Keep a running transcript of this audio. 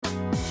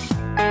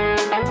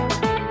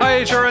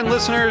HRN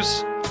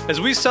listeners.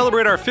 As we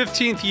celebrate our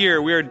 15th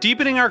year, we are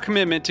deepening our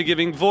commitment to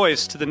giving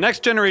voice to the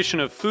next generation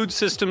of food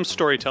systems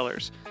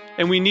storytellers,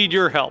 and we need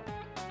your help.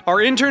 Our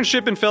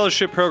internship and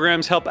fellowship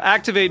programs help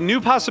activate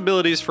new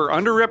possibilities for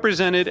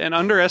underrepresented and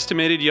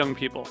underestimated young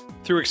people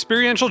through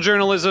experiential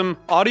journalism,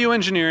 audio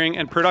engineering,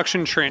 and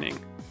production training.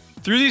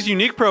 Through these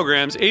unique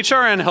programs,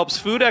 HRN helps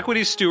food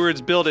equity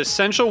stewards build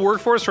essential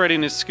workforce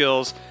readiness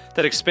skills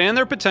that expand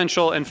their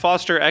potential and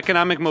foster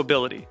economic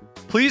mobility.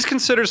 Please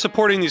consider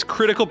supporting these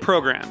critical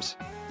programs.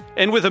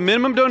 And with a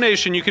minimum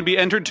donation, you can be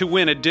entered to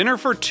win a dinner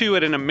for two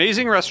at an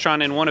amazing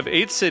restaurant in one of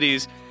 8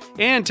 cities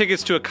and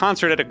tickets to a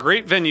concert at a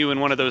great venue in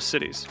one of those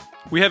cities.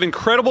 We have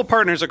incredible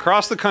partners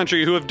across the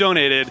country who have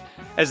donated,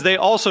 as they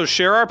also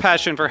share our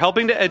passion for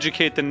helping to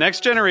educate the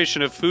next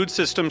generation of food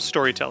systems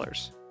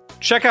storytellers.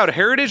 Check out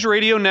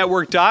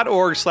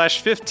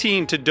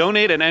heritageradionetwork.org/15 to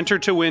donate and enter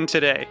to win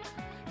today.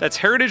 That's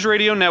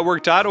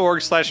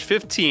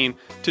heritageradionetwork.org/15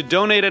 to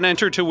donate and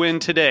enter to win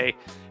today.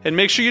 And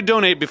make sure you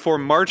donate before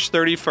March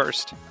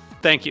 31st.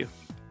 Thank you.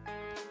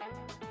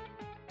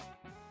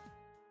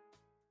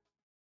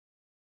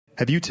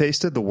 Have you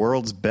tasted the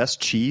world's best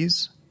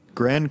cheese?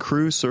 Grand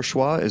Cru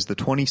Surchoix is the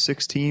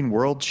 2016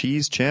 World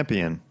Cheese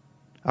Champion.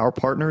 Our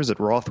partners at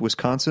Roth,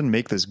 Wisconsin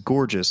make this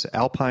gorgeous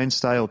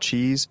Alpine-style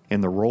cheese in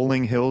the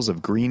rolling hills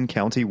of Greene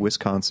County,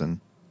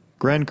 Wisconsin.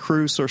 Grand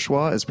Cru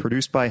Surchoix is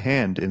produced by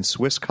hand in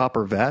Swiss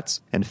copper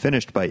vats and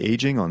finished by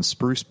aging on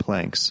spruce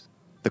planks.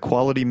 The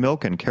quality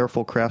milk and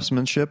careful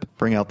craftsmanship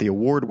bring out the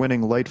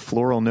award-winning light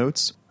floral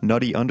notes,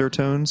 nutty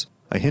undertones,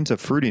 a hint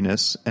of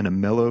fruitiness, and a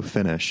mellow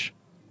finish.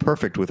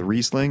 Perfect with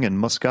Riesling and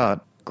Muscat,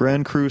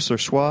 Grand Cru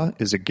Surchoix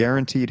is a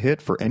guaranteed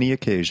hit for any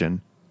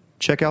occasion.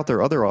 Check out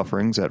their other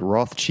offerings at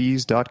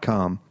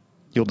rothcheese.com.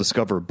 You'll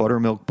discover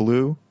Buttermilk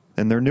Blue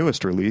and their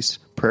newest release,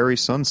 Prairie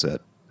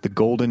Sunset, the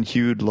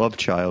golden-hued love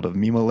child of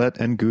Mimolette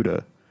and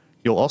Gouda.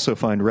 You'll also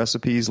find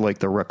recipes like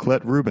the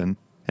raclette Reuben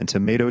and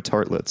tomato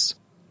tartlets.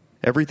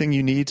 Everything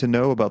you need to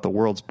know about the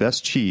world's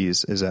best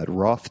cheese is at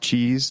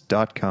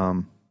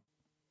rothcheese.com.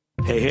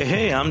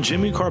 Hey, I'm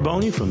Jimmy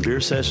Carboni from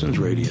Beer Sessions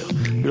Radio.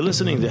 You're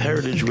listening to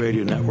Heritage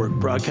Radio Network,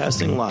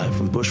 broadcasting live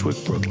from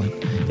Bushwick, Brooklyn.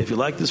 If you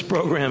like this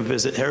program,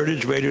 visit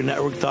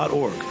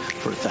heritageradionetwork.org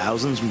for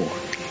thousands more.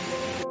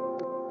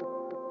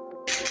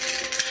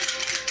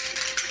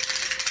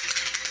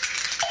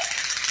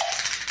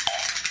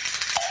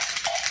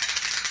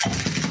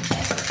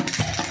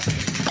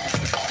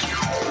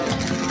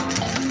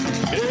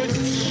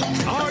 It's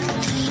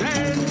Arts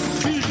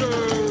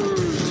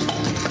Seizures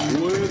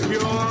with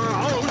your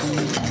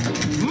host,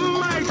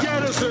 Mike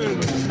Edison.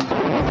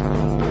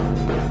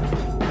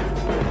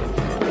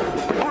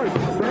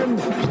 Arts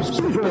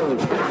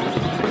Seizures.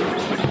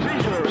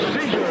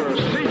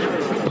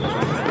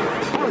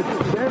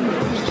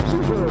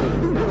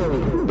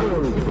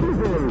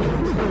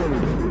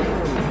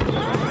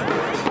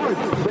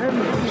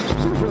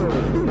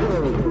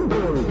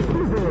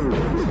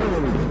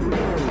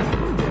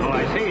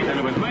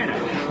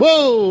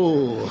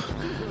 Whoa!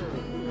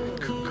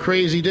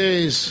 Crazy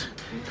days.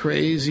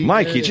 Crazy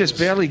Mike, days. you just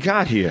barely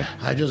got here.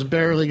 I just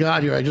barely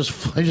got here. I just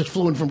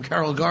flew in from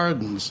Carroll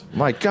Gardens.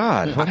 My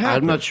God, what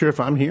happened? I'm not sure if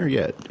I'm here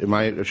yet.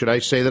 Should I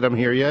say that I'm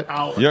here yet?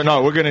 You're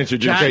not. We're going to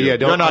introduce you. Yeah,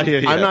 You're not here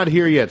yet. I'm not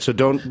here yet, so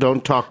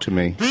don't talk to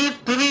me.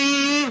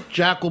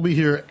 Jack will be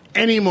here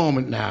any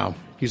moment now.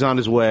 He's on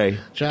his way.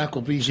 Jack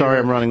will be here. Sorry,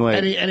 I'm running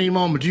late. Any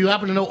moment. Do you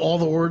happen to know all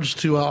the words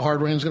to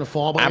Hard Rain's Gonna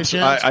Fall by any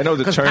chance? I know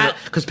the turn.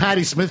 Because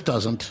Patti Smith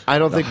doesn't. I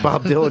don't think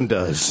Bob Dylan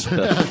does.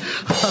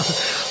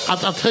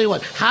 I'll tell you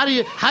what. How do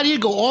you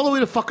go all the way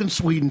to fucking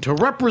Sweden to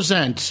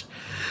represent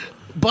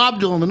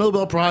Bob Dylan, the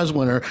Nobel Prize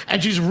winner,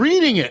 and she's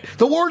reading it?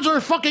 The words are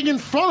fucking in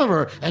front of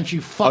her, and she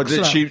fucks it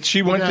up.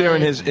 She went there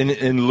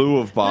in lieu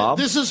of Bob?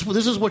 This is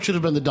what should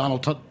have been the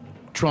Donald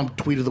Trump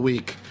tweet of the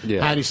week.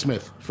 Yeah. Patti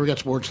Smith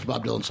forgets words to the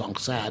Bob Dylan song.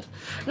 Sad.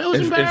 That was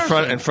in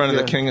embarrassing. front of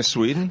the King of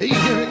Sweden?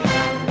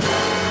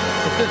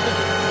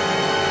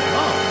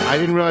 I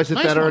didn't realize that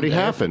Nice that already one,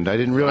 Dave. happened. I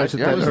didn't realize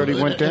that already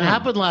went down. It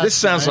happened last This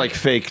sounds night. like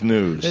fake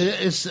news.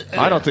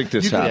 I don't think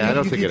this happened. I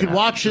don't think you it could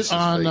watch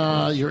happened. it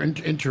on your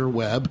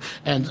interweb,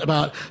 and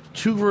about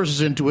 2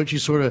 verses into it, she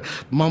sort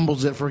of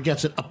mumbles it,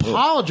 forgets it,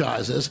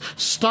 apologizes,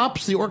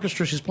 stops the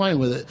orchestra she's playing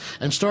with it,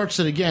 and starts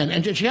it again.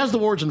 And she has the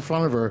words in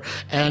front of her.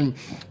 And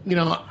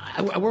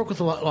I work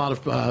with a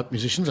lot of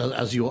musicians,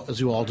 as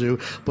you all do,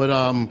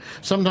 but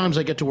sometimes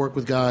I get to work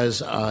with guys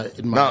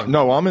in my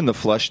No, I'm in the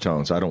flesh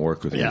tones. I don't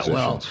work with yeah.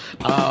 musicians.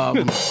 Well.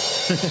 Too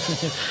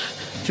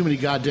many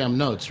goddamn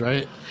notes,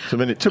 right? Too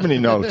many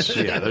notes.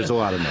 Yeah, there's a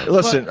lot of notes.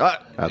 Listen,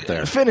 out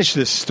there. Finish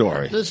this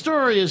story. The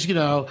story is,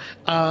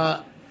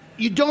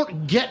 you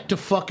don't get to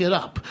fuck it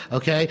up,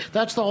 okay?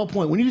 That's the whole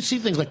point. When you see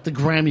things like the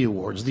Grammy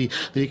Awards, the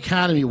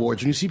Academy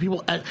Awards, when you see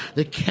people at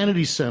the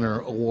Kennedy Center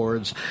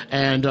Awards,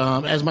 and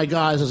as my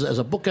guys, as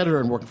a book editor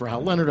and working for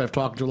Hal Leonard, I've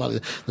talked to a lot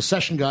of the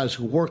session guys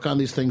who work on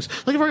these things,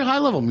 like a very high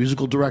level,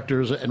 musical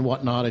directors and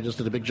whatnot. I just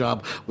did a big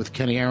job with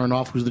Kenny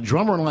Aronoff, who's the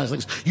drummer and all these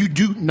things. You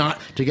do not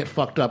to get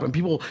fucked up, and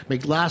people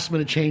make last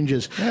minute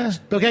changes. Yeah.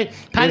 Okay?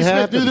 Patti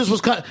Smith knew this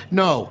was cut.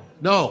 No.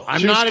 No, I'm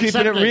She was not keeping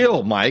accepting. it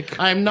real, Mike.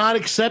 I'm not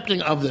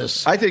accepting of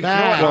this. I think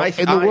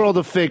In the world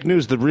of fake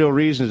news, the real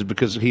reason is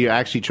because he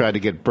actually tried to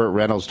get Burt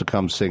Reynolds to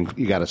come sing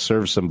 "You Got to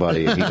Serve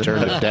Somebody," and he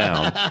turned it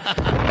down,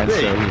 and so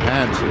he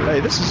had to. Hey,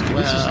 this is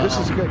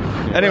good.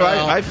 Anyway,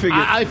 I figured.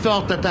 I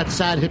felt that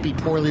sad hippie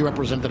poorly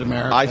represented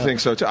America. I think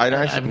so too.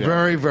 I'm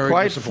very, very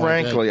quite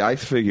disappointed. frankly, I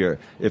figure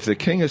if the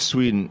King of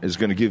Sweden is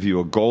going to give you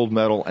a gold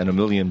medal and $1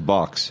 million,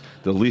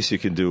 the least you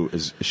can do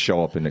is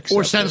show up and accept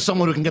Or send it.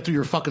 someone who can get through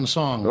your fucking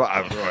song. No,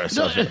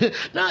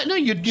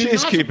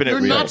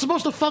 you're not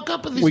supposed to fuck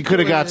up with these. We could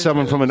have got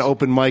someone from an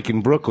open mic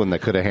in Brooklyn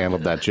that could have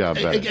handled that job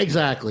better.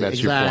 Exactly.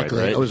 That's your point,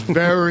 right? I was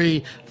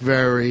very,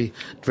 very,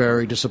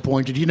 very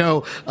disappointed.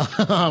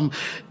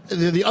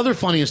 The other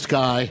funniest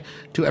guy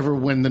to ever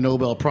win the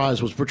Nobel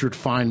Prize was Richard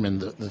Feynman,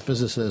 the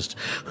physicist,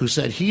 who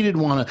said he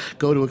didn't want to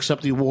go to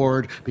accept the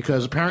award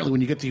because apparently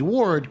when you get the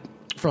award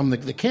from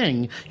the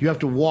king, you have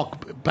to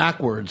walk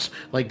backwards,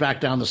 like back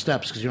down the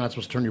steps, because you're not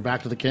supposed to turn your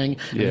back to the king.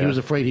 And he was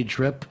afraid he'd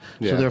trip,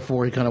 so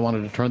therefore he kind of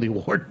wanted to turn the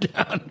award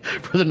down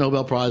for the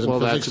Nobel Prize in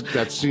physics.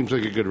 That seems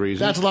like a good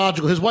reason. That's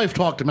logical. His wife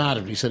talked him out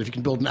of it. He said, if you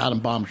can build an atom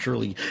bomb,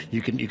 surely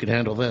you can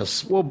handle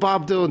this. Well,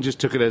 Bob Dylan just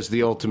took it as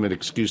the ultimate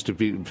excuse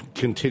to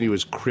continue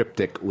his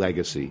cryptic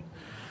legacy.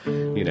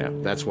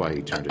 That's why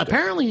he turned it down.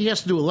 Apparently, he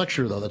has to do a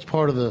lecture, though. That's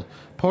part of the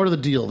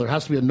deal. There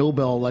has to be a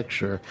Nobel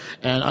lecture.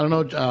 And I don't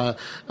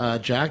know,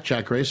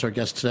 Jack Grace, our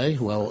guest today,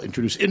 who I'll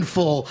introduce in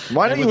full.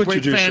 Why don't you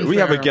introduce? We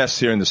have a guest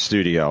here in the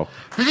studio.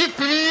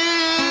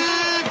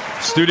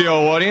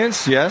 Studio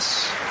audience,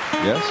 yes.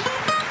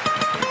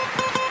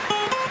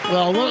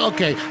 Well,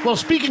 okay. Well,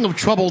 speaking of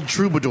troubled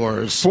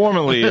troubadours,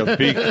 Formerly of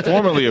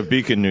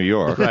Beacon, New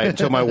York. Right,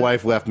 until my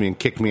wife left me and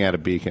kicked me out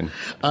of Beacon.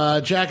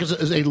 Jack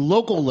is a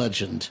local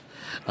legend,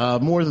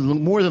 more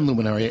than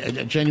luminary,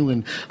 a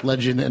genuine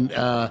legend,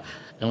 and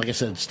like I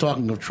said, it's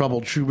talking of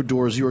troubled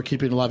troubadours you are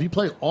keeping alive. You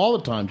play all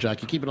the time,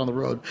 Jack. You keep it on the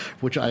road,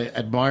 which I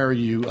admire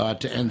you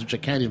to end, which I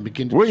can't even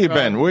begin to Where you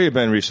describe. been? Where you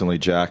been recently,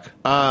 Jack?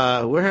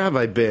 Where have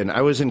I been?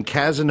 I was in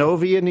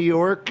Cazenovia, New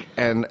York,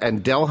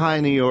 and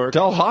Delhi, New York.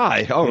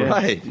 Delhi. Oh,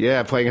 right.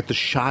 Yeah, playing at the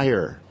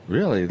Shire.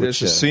 Really?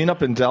 There's a scene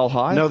up in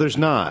Delhi? No, there's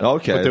not.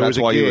 Okay, but there that's was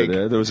a why gig. you were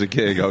there. There was a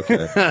gig,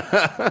 okay.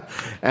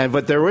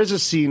 But there was a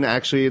scene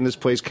actually in this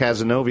place,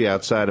 Cazenovia,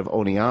 outside of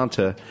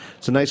Oneonta.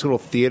 It's a nice little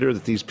theater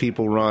that these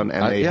people run,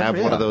 and they have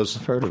one of those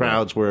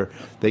crowds where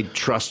they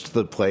trust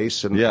the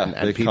place, and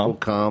people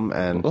come.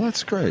 And well,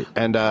 that's great.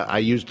 And I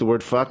used the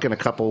word fuck, and a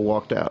couple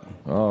walked out.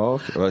 Oh,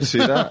 okay. Well, I see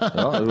that.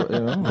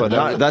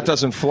 But that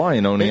doesn't fly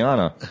in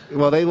Oneonta.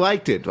 Well, they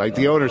liked it. Like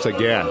the owner's like,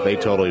 yeah, they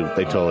totally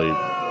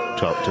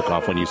took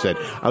off when you said.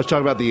 I was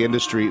talking about the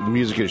industry, the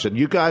music industry. Said,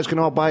 you guys can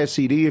all buy a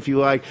CD if you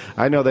like.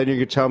 I know. Then you're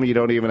going to tell me you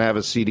don't even have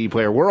a CD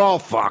player. We're all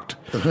fucked.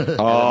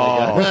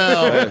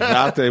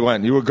 Out they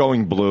went. You were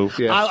going blue.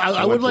 Yeah.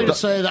 I would like to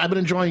say that I've been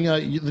enjoying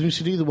the new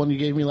CD, the one you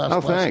gave me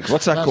last. Thanks.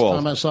 What's that called?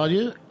 Last time I saw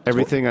you,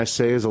 Everything I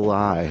Say Is a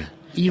Lie.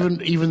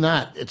 Even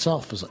that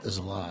itself is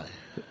a lie.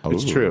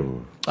 It's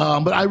true.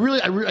 But I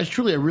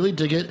really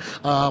dig it.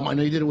 I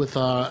know you did it with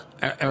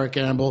Eric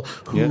Gamble,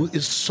 who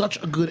is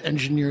such a good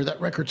engineer. That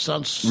record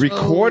sounds so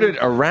recorded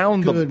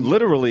good.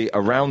 literally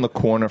around the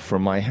corner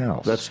from my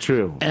house. That's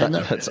true. And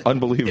that's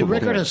unbelievable. The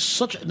record has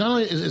such. Not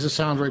only is it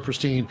sound very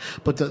pristine,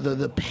 but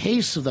the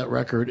pace of that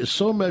record is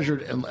so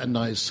measured and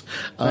nice.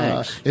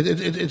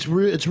 It's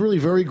really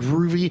very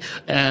groovy,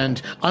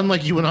 and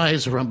unlike you and I,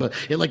 Zaremba,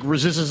 it like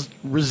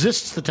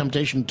resists the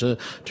temptation to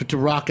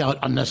rock out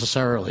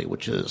unnecessarily,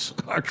 which is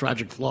our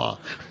tragic flaw.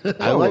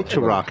 I like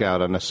to rock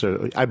out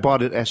unnecessarily. I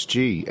bought an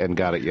SG and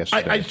got it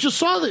yesterday. I just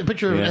saw the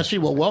picture of an SG.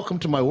 Well, welcome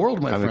to my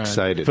world, my friend. I'm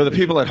excited. For the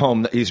people at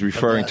home, he's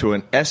referring to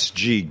an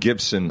SG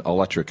Gibson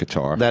electric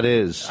guitar. That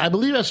is. I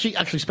believe SG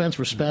actually stands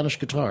for Spanish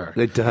guitar.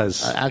 It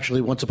does.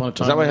 Actually, once upon a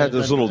time. Is that why it had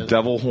those little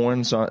devil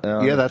horns on?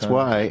 Yeah, that's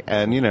why.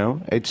 And,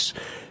 it's...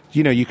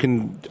 you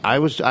can. I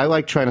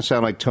like trying to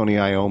sound like Tony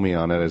Iommi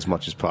on it as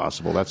much as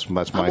possible. That's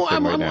my thing right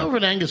now. I'm more of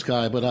an Angus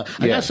guy, but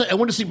I gotta say, I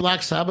went to see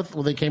Black Sabbath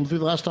when they came through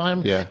the last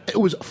time. Yeah, it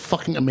was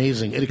fucking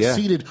amazing. It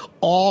exceeded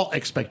all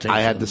expectations.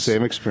 I had the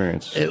same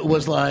experience. It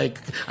was like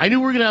I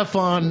knew we were gonna have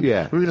fun.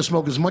 Yeah, we were gonna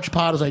smoke as much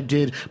pot as I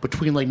did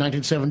between like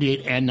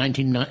 1978 and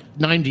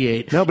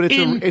 1998. No, but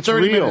it's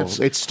real. Minutes.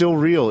 It's still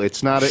real.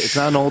 It's not an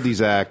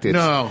oldies act.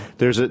 No,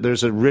 there's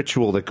a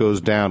ritual that goes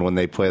down when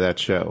they play that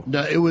show.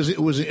 No, it was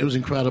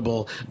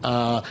incredible.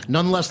 No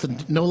less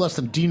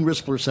than Dean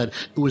Rispler said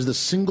it was the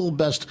single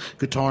best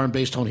guitar and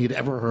bass tone he'd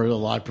ever heard a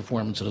live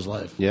performance in his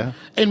life. Yeah,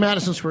 in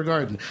Madison Square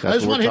Garden.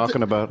 That's what we're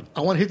talking about. I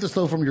want to hit this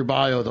though from your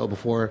bio though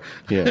before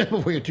we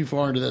get too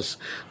far into this.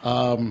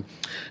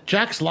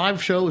 Jack's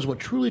live show is what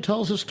truly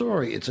tells his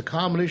story. It's a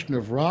combination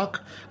of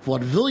rock,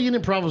 vaudevillian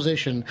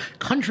improvisation,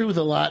 country with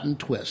a Latin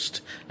twist,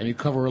 and you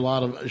cover a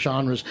lot of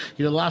genres.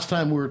 Last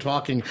time we were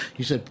talking,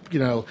 you said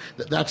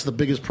that's the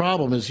biggest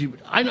problem. Is you?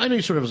 I know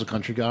you sort of as a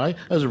country guy,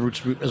 as a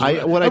roots.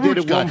 What I did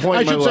at one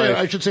point in my life,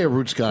 I should say a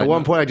roots guy. At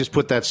one point, I just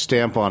put that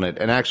stamp on it,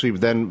 and actually,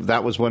 then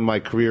that was when my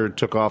career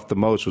took off the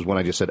most. Was when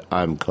I just said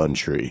I'm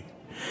country.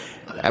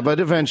 But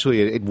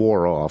eventually, it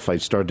wore off. I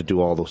started to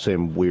do all the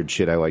same weird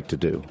shit I like to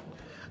do.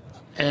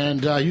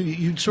 And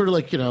you sort of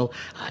like, the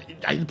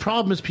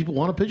problem is people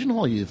want to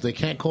pigeonhole you if they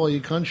can't call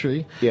you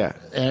country. Yeah.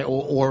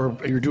 Or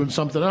you're doing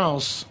something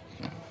else.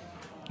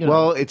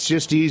 Well, it's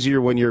just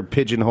easier when you're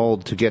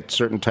pigeonholed to get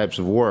certain types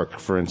of work.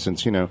 For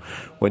instance,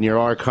 when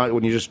you're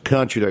just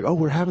country, like, oh,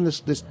 we're having this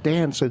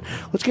dance, and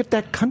let's get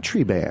that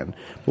country band.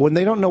 But when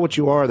they don't know what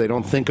you are, they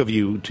don't think of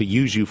you to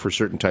use you for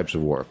certain types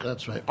of work.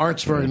 That's right.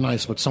 Art's very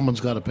nice, but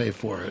someone's got to pay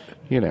for it.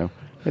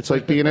 It's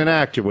like being an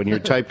actor when you're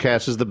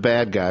typecast as the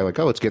bad guy. Like,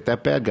 oh, let's get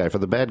that bad guy for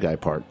the bad guy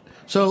part.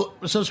 So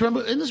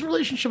remember, in this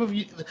relationship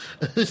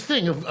this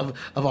thing of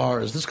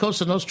ours, this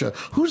Cosa Nostra,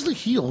 who's the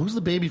heel? Who's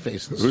the baby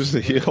face? Who's the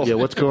heel? Yeah,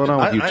 what's going on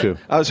with you two?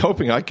 I was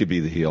hoping I could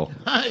be the heel.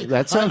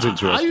 That sounds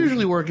interesting. I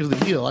usually work as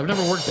the heel. I've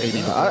never worked the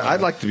 80s.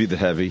 I'd like to be the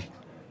heavy.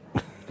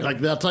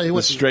 Like, I'll tell you what.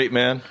 The straight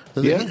man,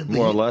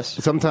 more or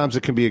less. Sometimes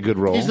it can be a good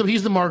role.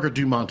 He's the Margaret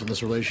Dumont in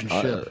this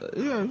relationship.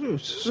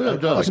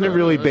 Isn't it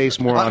really based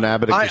more on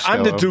Abbott and Costello?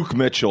 I'm the Duke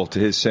Mitchell to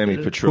his Sammy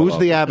Petrillo. Who's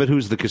the Abbott?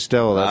 Who's the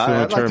Costello?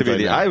 That's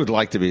I would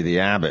like to be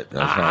the Abbott.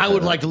 I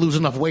would like to lose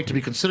enough weight to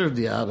be considered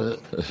the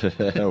Abbott.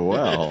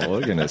 Well,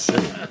 we're going to see.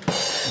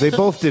 They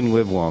both didn't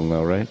live long,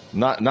 though, right?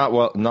 Not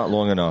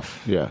long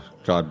enough. Yeah.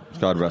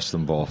 God rest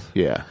them both.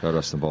 Yeah, God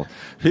rest them both.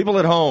 People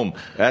at home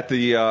at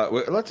the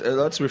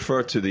let's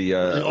refer to the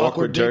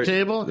awkward date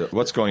table.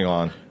 What's going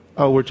on?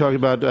 Oh, we're talking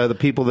about the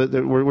people that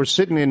we're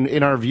sitting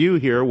in our view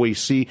here. We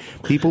see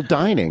people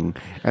dining,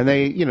 and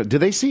they, do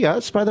they see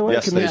us? By the way,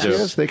 yes, can they see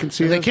us? They can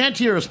see us. They can't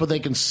hear us, but they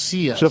can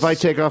see us. So if I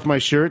take off my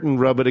shirt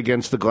and rub it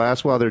against the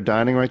glass while they're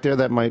dining right there,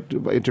 that might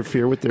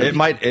interfere with their. It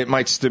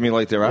might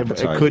stimulate their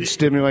appetite. It could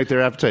stimulate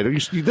their appetite.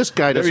 This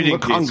guy doesn't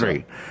look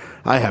hungry.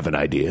 I have an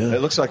idea.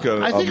 It looks like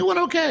I think it went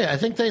okay. I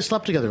think they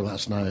slept together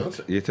last night.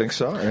 You think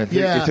so? You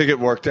think it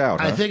worked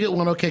out? I think it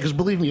went okay because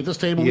believe me, at this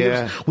table,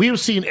 we have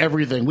seen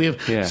everything. We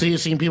have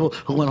seen people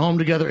who went home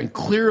together and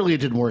clearly it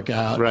didn't work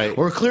out, right?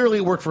 Or clearly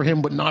it worked for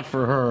him but not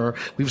for her.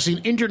 We've seen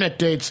internet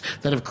dates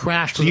that have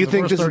crashed. Do you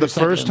think this is the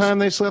first time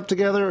they slept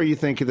together, or you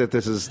think that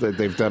that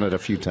they've done it a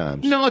few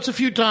times? No, it's a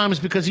few times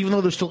because even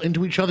though they're still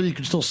into each other, you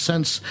can still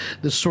sense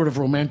this sort of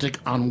romantic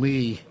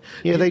ennui.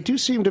 Yeah, they do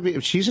seem to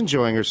be. She's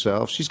enjoying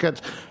herself. She's got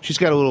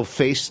a little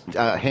face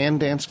hand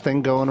dance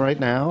thing going right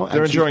now.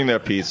 They're enjoying their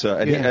pizza,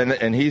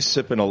 and he's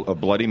sipping a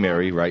Bloody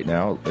Mary right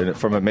now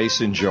from a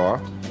mason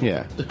jar.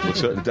 Yeah,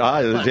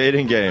 the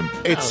dating game.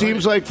 It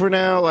seems like for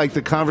now, like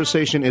the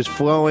conversation is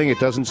flowing. It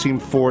doesn't seem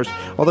forced.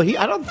 Although it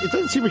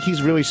doesn't seem like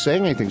he's really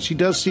saying anything. She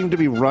does seem to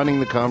be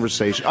running the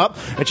conversation up,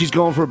 and she's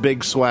going for a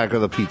big swag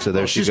of the pizza.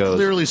 There she goes. She's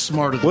clearly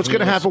smarter than What's going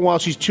to happen while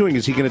she's chewing?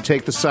 Is he going to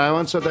take the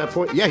silence at that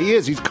point? Yeah, he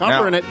is. He's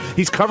covering it.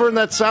 He's covering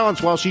that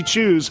silence while she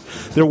chews.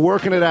 They're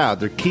working it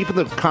out. They're keeping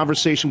the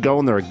conversation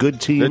going. They're a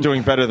good team. They're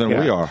doing better than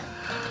we are.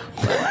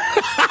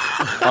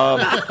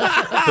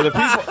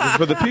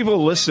 For the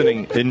people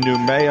listening in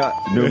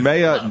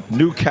Noumea,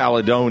 New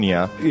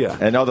Caledonia,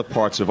 and other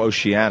parts of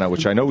Oceania,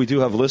 which I know we do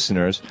have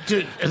listeners.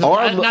 Dude,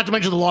 not to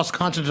mention the lost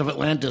continent of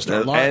Atlantis,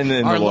 our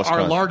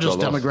largest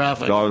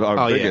demographic.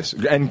 Our biggest,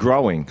 and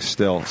growing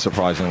still,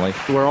 surprisingly.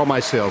 Where all my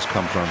sales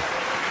come from.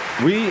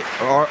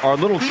 Our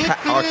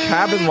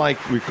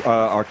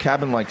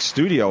cabin-like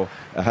studio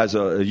has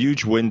a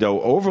huge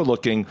window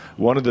overlooking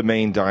one of the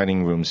main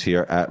dining rooms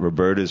here at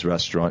Roberta's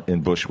restaurant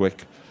in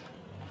Bushwick,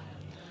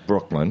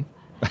 Brooklyn.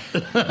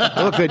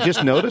 Look, they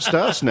just noticed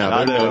us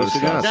now. They're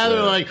noticing us. Now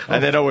they're like,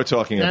 and they know we're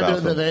talking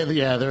about them. They're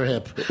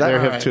hip. They're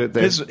hip to it.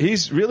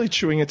 He's really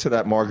chewing into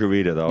that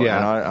margarita, though. Yeah.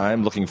 And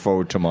I'm looking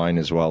forward to mine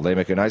as well. They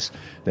make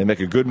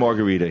a good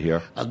margarita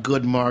here. A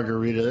good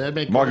margarita. They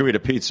make margarita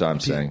pizza, I'm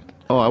saying.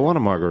 Oh, I want a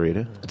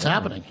margarita. It's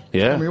happening.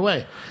 Yeah. Come your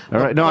way. All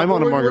right. No, I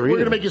want a margarita. We're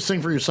going to make you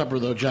sing for your supper,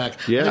 though,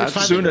 Jack. Yeah.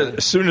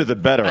 Sooner the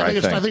better, I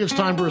think. I think it's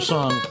time for a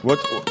song. What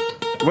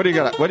do you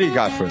got? What do you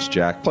got for us,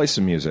 Jack? Play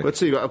some music. Let's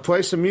see.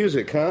 Play some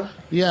music, huh?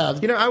 Yeah.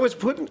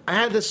 I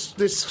had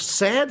this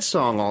sad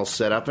song all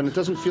set up, and it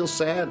doesn't feel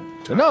sad.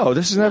 No,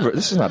 this is not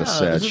a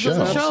sad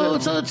show.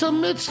 It's a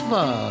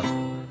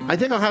mitzvah. I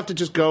think I'll have to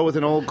just go with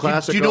an old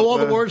classic. Do you know all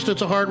the words to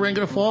 "It's a Hard Rain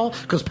Gonna Fall"?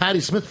 Because Patti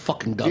Smith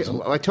fucking doesn't.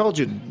 Yeah, I told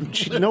you,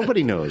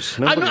 nobody knows.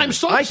 I'm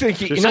so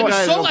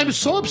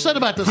upset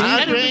about this.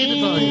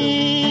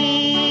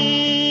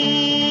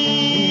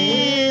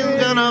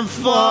 Gonna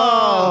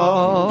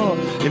fall.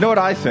 You know what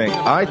I think?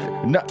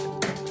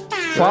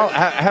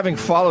 Having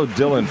followed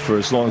Dylan for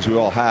as long as we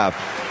all have,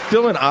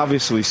 Dylan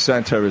obviously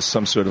sent her as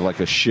some sort of like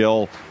a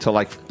shill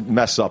to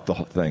mess up the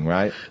whole thing,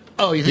 right?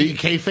 Oh, you think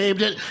he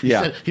kayfabed it? He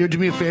said, "Here, do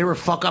me a favor,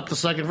 fuck up the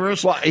second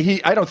verse." Well,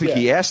 I don't think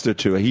he asked her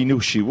to. He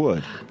knew she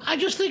would. I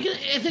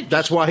think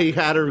that's why he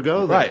had her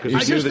go there. Right.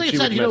 I just think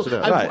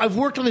I've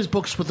worked on these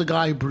books with the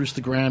guy who produced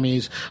the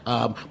Grammys,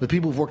 with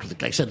people who've worked with,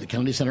 like I said, the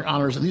Kennedy Center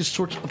Honors, and these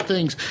sorts of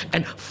things.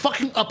 And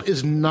fucking up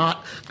is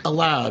not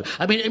allowed.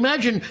 I mean,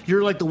 imagine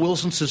you're like the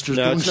Wilson sisters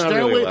doing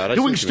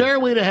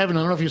Stairway to Heaven.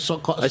 I don't know if you saw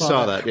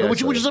that. Yeah,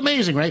 which is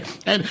amazing, right?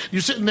 And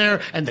you're sitting there,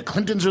 and the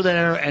Clintons are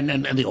there, and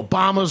the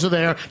Obamas are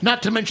there.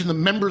 Not to mention the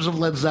members of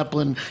Led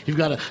Zeppelin. You've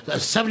got a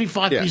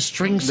 75-piece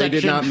string section.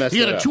 They did not mess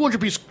you got it a up.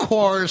 200-piece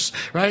chorus,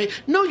 right?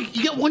 No,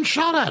 you get one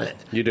shot at it.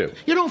 You do.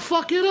 You don't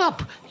fuck it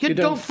up. You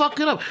don't fuck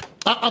it up.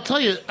 I'll tell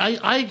you,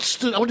 I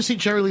went to see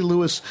Jerry Lee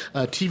Lewis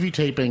TV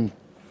taping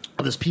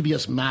of this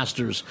PBS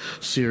Masters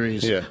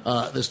series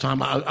this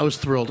time. I was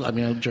thrilled. I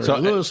mean, Jerry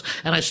Lewis,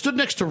 and I stood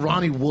next to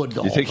Ronnie Wood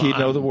the whole time. You think he'd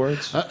know the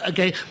words?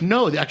 Okay,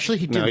 no, actually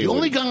he didn't. The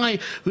only guy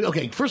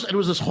first it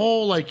was this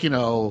whole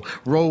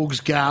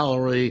rogues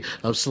gallery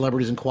of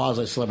celebrities and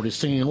quasi-celebrities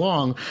singing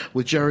along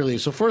with Jerry Lee.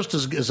 So first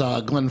is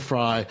Glenn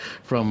Frey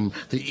from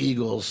the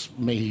Eagles.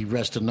 May he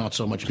rest in not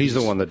so much peace. He's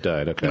the one that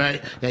died, okay.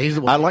 Right? Yeah, he's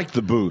the one. I like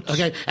the boots.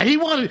 Okay, and he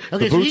wanted...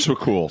 The boots were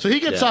cool. So he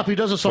gets up, he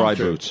does a song. Fry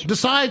boots.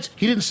 Decides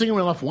he didn't sing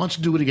well enough, wants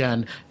to do it again.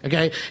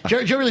 Okay,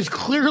 Jerry Lee's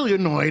clearly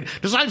annoyed.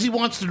 Decides he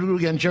wants to do it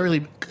again. Jerry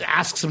Lee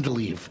asks him to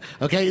leave.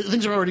 Okay,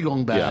 things are already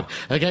going bad.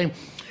 Yeah. Okay.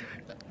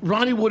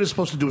 Ronnie Wood is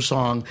supposed to do a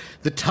song.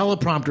 The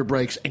teleprompter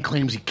breaks and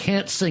claims he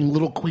can't sing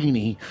Little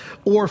Queenie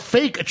or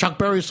fake a Chuck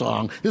Berry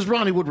song. This is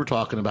Ronnie Wood we're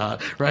talking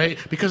about, right?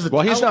 Because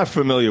he's not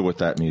familiar with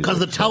that music. Because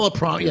the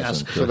teleprompter,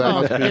 yes. So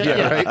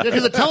right?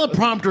 Because the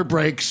teleprompter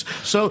breaks,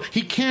 so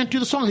he can't do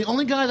the song. The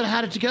only guy that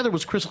had it together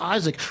was Chris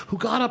Isaac, who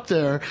got up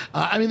there.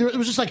 It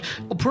was just like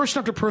person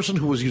after person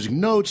who was using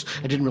notes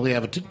and didn't really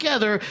have it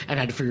together and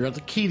had to figure out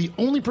the key. The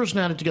only person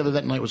who had it together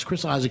that night was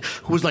Chris Isaac,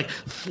 who was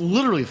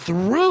literally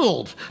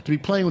thrilled to be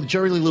playing with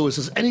Jerry Lee Lewis,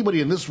 as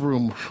anybody in this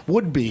room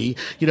would be,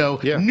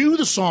 knew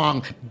the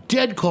song,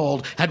 dead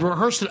cold, had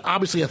rehearsed it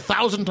obviously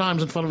 1,000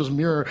 times in front of his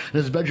mirror in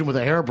his bedroom with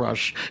a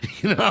hairbrush,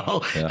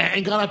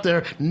 and got up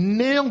there,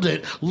 nailed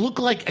it, looked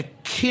like a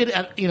kid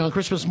at,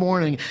 Christmas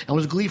morning, and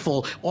was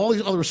gleeful. All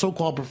these other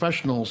so-called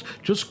professionals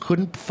just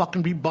couldn't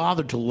fucking be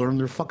bothered to learn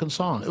their fucking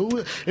song.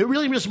 It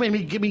really just made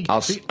me give me...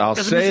 I'll say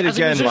it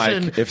again,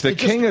 Mike. If the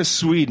King of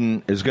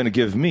Sweden is going to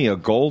give me a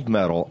gold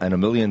medal and $1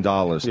 million,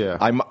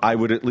 I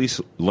would at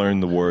least learn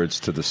the words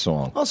to the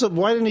song. Also,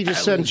 why didn't he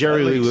just send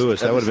Jerry Lee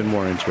Lewis? That would have been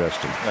more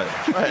interesting.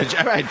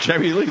 Right,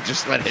 Jerry Lee,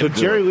 just let him do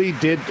Jerry it. Lee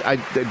did,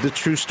 the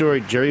true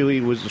story, Jerry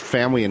Lee was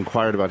family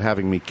inquired about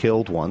having me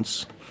killed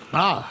once.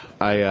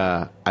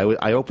 I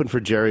opened for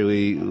Jerry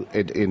Lee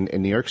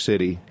in New York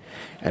City,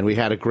 and we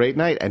had a great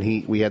night.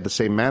 And we had the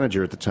same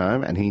manager at the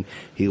time, and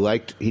he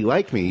liked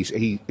me.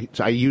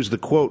 I used the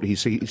quote.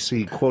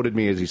 He quoted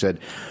me as he said,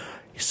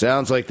 "He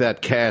sounds like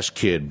that Cash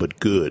Kid, but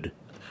good."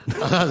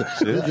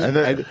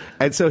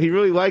 and so he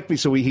really liked me.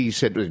 So he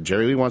said,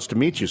 Jerry Lee wants to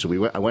meet you.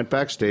 So I went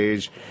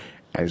backstage,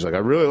 and he's like, I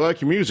really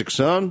like your music,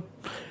 son.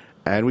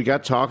 And we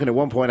got talking. At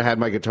one point, I had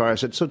my guitar. I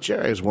said, so,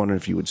 Jerry, I was wondering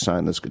if you would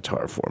sign this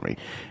guitar for me.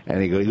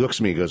 And he looks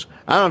at me, he goes,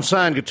 I don't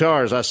sign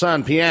guitars, I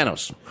sign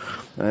pianos.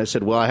 And I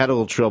said, well, I had a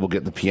little trouble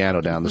getting the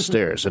piano down the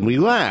stairs. And we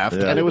laughed,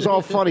 and it was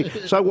all funny.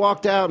 So I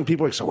walked out, and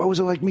people were like, so what was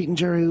it like meeting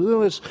Jerry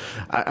Lewis?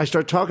 I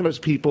start talking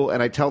to people,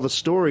 and I tell the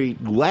story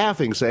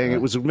laughing, saying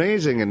it was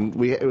amazing,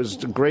 and it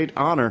was a great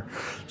honor.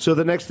 So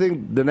the next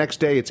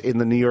day, it's in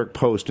the New York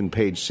Post in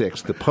page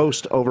 6. The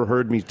Post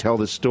overheard me tell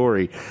this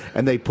story,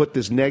 and they put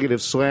this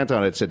negative slant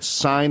on it. It said,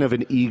 sign of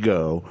an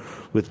ego,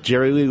 with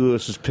Jerry Lee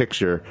Lewis's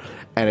picture,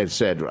 and it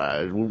said,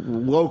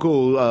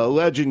 local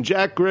legend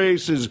Jack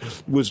Grace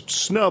was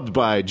snubbed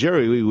by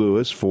Jerry Lee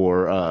Lewis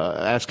for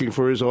asking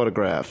for his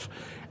autograph.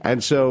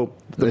 And so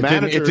the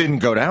manager... It didn't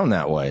go down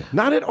that way.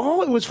 Not at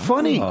all. It was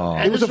funny. Oh.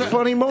 It was a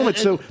funny moment.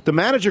 So the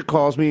manager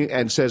calls me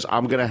and says,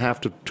 I'm going to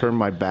have to turn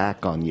my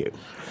back on you.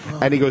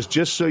 And he goes,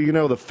 just so you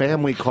know, the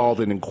family called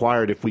and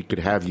inquired if we could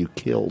have you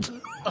killed.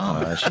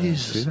 Oh,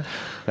 Jesus.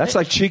 That's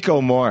like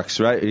Chico Marx,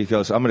 right? He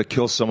goes, I'm going to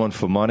kill someone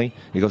for money.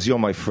 He goes, you're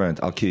my friend.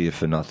 I'll kill you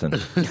for nothing.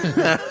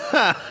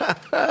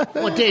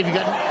 Well, Dave, you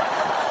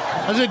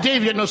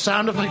got no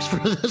sound effects for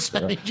this?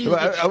 I mean,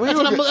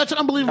 that's an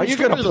unbelievable Are you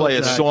going to play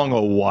a song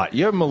or what?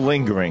 You're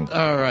malingering.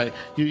 All right.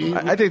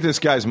 I think this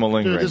guy's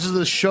malingering. Dude, this is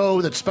the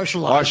show that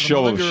specializes Our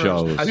show of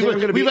shows. I think I'm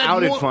going to be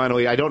outed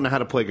finally. I don't know how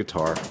to play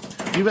guitar.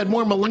 You've had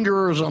more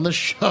malingerers on this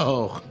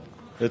show.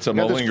 It's a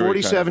malingering. There's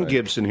 47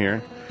 Gibson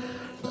here.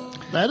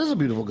 That is a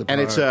beautiful guitar.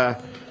 And it's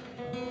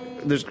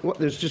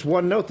there's just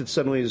one note that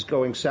suddenly is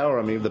going sour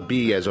on me, the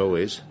B, as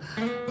always.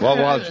 Well,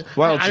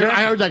 Jack,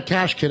 I heard that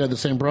Cash Kid had the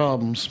same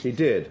problems. He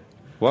did.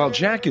 While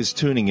Jack is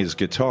tuning his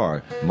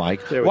guitar, Mike,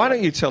 why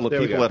don't you tell the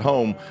people at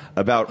home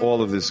about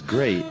all of this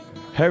great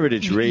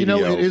Heritage Radio?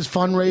 You know, it is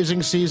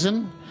fundraising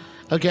season.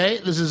 Okay,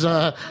 this is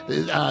not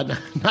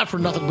for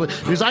nothing, but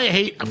because I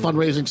hate a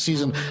fundraising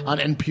season on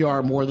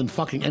NPR more than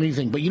fucking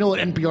anything. But you know what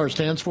NPR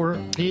stands for,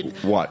 Pete?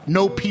 What?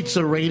 No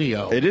Pizza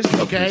Radio. It is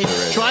no okay. Pizza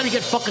Radio. Try to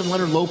get fucking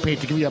Leonard Lopate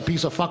to give you a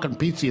piece of fucking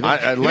pizza.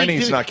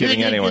 Lenny's not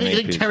giving anyone any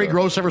pizza. You think Terry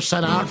Gross ever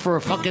sent out for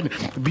a fucking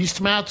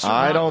Beast Mats?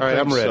 I don't think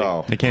I'm ready.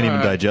 so. They can't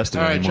even digest it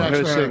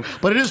anymore.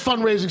 But it is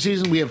fundraising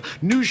season. We have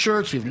new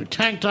shirts. We have new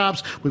tank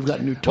tops. We've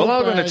got new tote Well,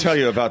 I'm going to bags. tell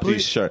you about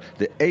these shirts.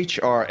 The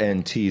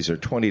HRNTs are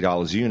 $20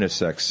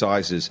 unisex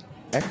sizes.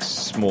 X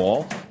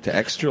small to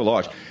extra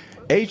large.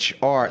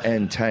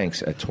 HRN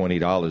tanks at $20.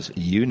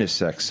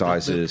 Unisex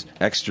sizes,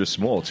 extra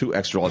small, 2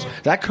 extra large.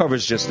 That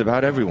covers just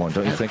about everyone,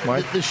 don't you think,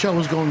 Mike? This show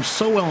was going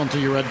so well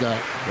until you read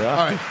that. Yeah. All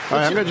right,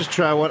 I'm going to just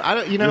try one.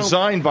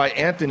 Designed by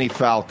Anthony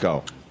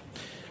Falco.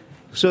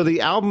 So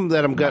the album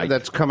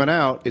that's coming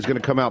out is going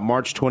to come out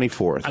March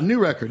 24th. A new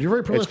record. You're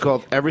very prolific. It's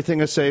called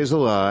Everything I Say Is a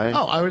Lie.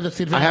 Oh, I read the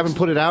advance. I haven't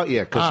put it out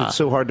yet because it's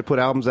so hard to put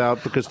albums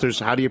out because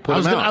how do you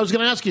put them out? I was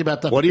going to ask you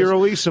about that. What do you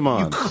release them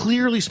on? You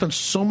clearly spent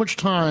so much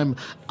time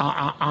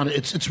on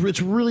it.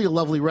 It's really a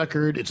lovely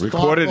record. It's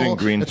recorded thoughtful. in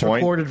Greenpoint. It's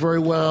recorded very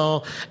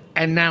well.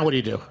 And now what do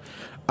you do?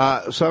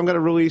 So I'm going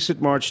to release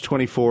it March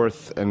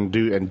 24th and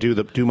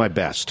do my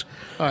best.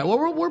 All right.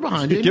 Well, we're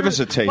behind you. Give us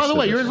a taste. By the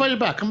way, of you're this. invited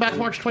back. Come back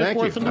March 24th Thank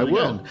you. and do I it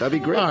will. again. That'd be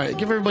great. All right.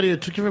 Give everybody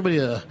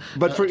a.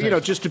 But for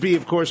just to be,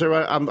 of course,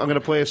 I'm going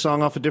to play a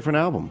song off a different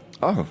album.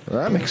 Oh,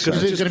 that makes sense.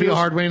 Is it going to be a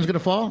Hard Rain's going to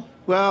fall?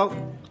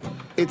 Well,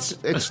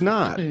 it's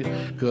not.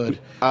 Good.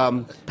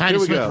 Patti Here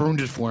we Smith go.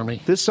 ruined it for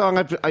me. This song,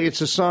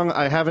 it's a song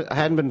I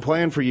hadn't been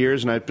playing for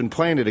years, and I've been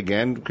playing it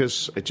again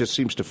because it just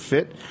seems to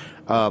fit.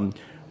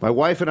 My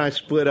wife and I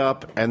split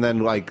up, and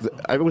then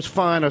it was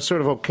fine. I was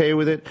sort of okay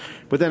with it.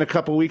 But then a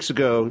couple weeks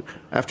ago,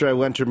 after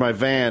I entered my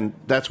van,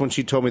 that's when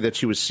she told me that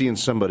she was seeing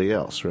somebody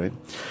else, right?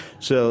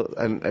 So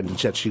and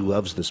that she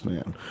loves this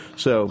man.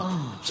 So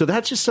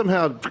that just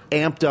somehow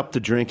amped up the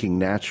drinking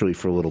naturally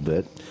for a little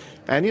bit.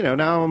 And,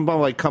 now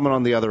I'm coming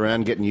on the other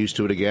end, getting used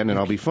to it again, and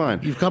I'll be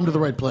fine. You've come to the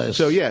right place.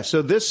 So,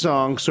 so this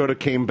song sort of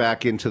came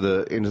back into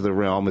the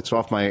realm. It's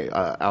off my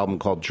album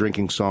called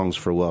Drinking Songs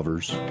for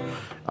Lovers.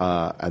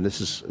 And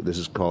this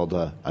is called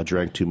I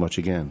Drank Too Much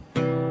Again.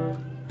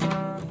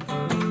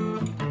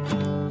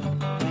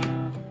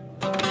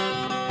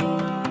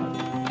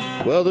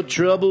 Well, the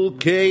trouble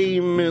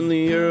came in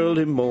the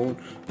early morn.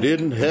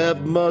 Didn't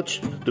have much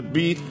to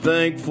be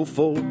thankful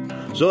for.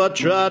 So I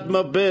tried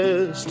my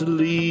best to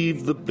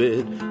leave the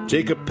bed.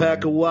 Take a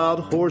pack of wild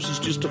horses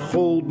just to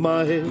hold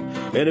my head.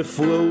 And it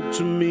flowed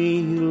to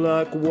me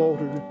like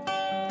water.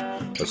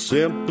 A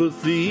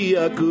sympathy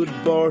I could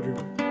barter.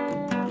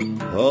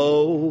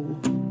 Oh,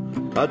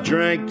 I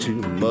drank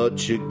too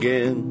much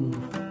again.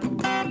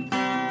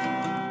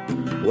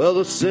 Well,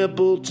 the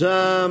simple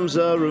times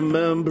I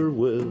remember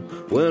well.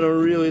 When I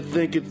really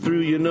think it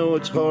through,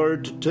 it's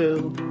hard to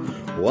tell.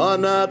 Why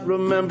not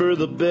remember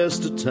the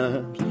best of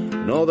times?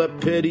 And all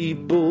that petty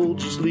bull,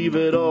 just leave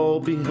it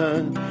all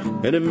behind.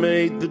 And it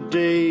made the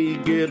day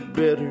get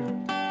better,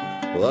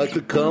 like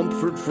the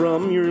comfort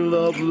from your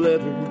love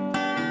letter.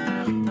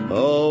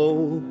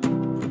 Oh,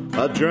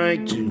 I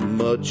drank too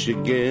much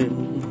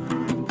again.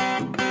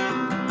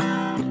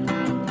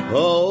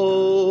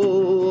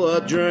 Oh, I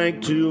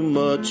drank too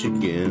much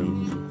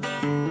again.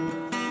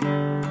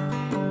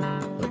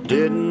 I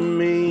didn't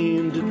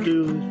mean to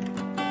do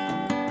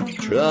it.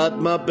 Tried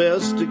my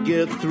best to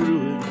get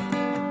through it.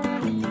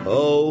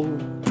 Oh,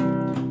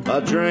 I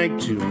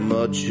drank too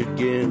much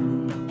again.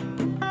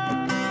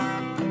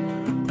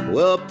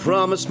 Well, I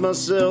promised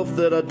myself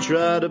that I'd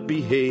try to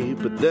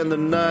behave, but then the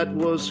night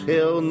was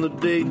hell and the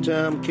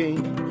daytime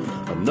came.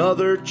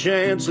 Another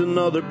chance,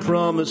 another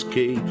promise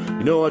came.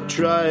 I'd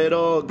try it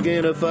all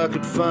again if I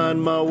could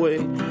find my way.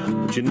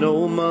 But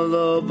my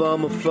love,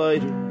 I'm a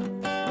fighter.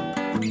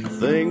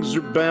 Things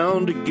are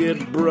bound to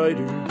get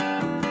brighter.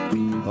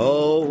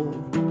 Oh,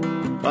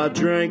 I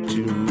drank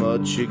too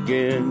much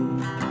again.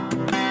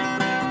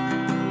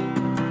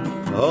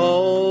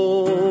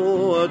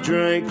 Oh, I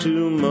drank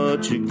too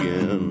much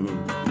again.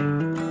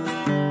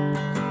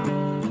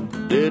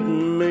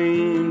 Didn't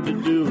mean to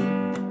do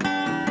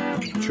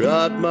it.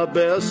 Tried my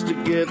best to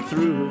get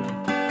through it.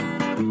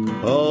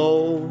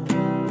 Oh,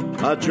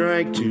 I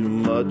drank too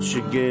much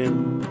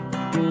again.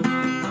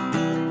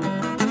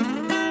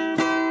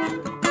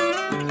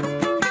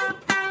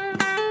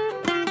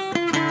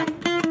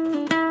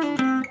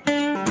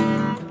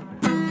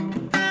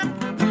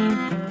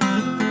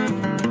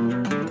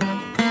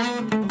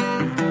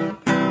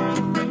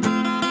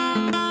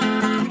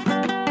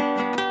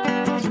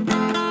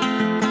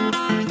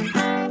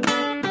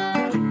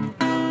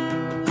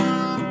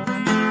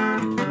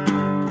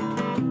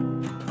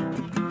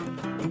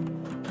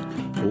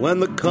 When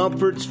the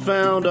comfort's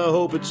found, I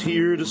hope it's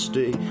here to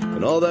stay.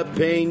 And all that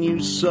pain you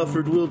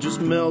suffered will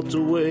just melt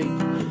away.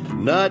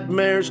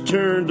 Nightmares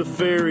turn to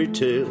fairy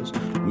tales.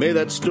 May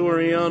that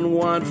story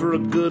unwind for a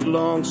good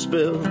long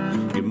spell.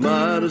 You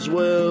might as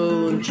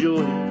well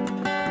enjoy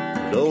it.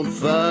 Don't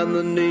find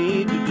the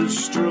need to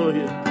destroy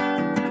it.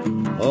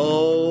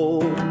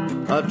 Oh,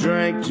 I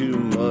drank too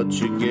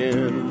much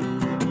again.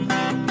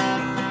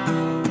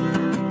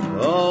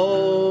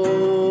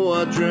 Oh,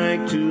 I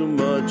drank too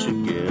much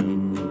again.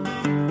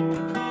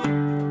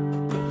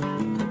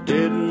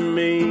 Didn't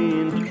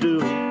mean to do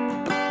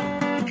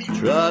it.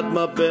 Tried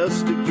my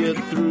best to get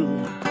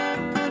through it.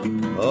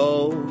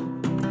 Oh,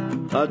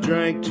 I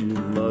drank too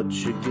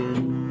much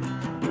again.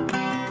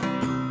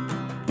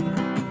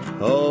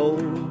 Oh,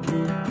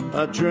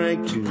 I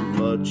drank too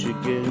much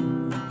again.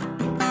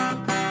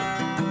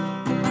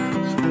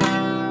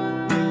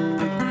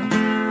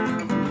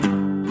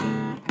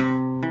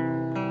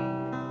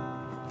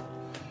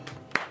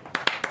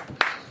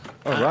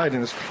 night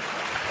in this.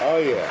 Oh,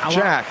 yeah.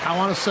 Jack. I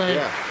want to say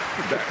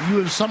you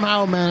have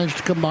somehow managed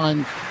to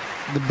combine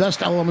the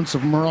best elements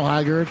of Merle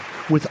Haggard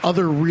with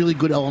other really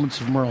good elements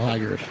of Merle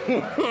Haggard.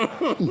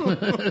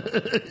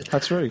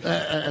 That's right.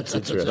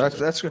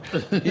 That's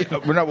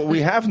good. What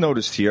we have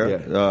noticed here,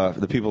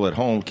 the people at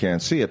home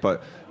can't see it,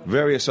 but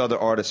various other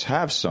artists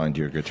have signed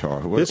your guitar.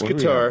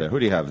 Who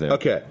do you have there?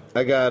 Okay,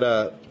 I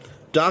got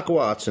Doc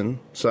Watson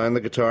signed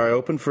the guitar. I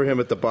opened for him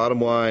at the bottom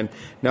line.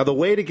 Now, the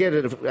way to get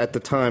it at the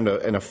time,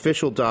 an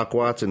official Doc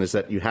Watson, is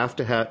that you have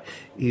to have.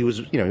 He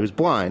was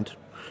blind.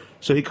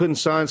 So he couldn't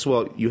sign so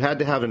well. You had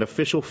to have an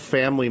official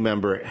family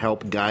member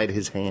help guide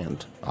his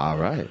hand. All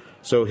right.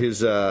 So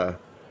his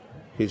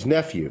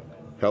nephew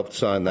helped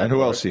sign that. And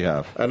who else do you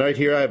have? And right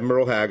here I have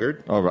Merle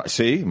Haggard. All right.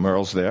 See,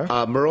 Merle's there.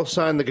 Merle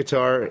signed the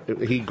guitar.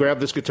 He grabbed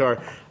this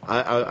guitar.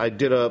 I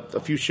did a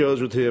few shows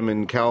with him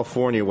in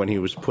California when he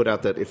was put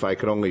out that If I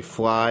Could Only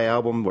Fly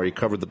album, where he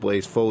covered the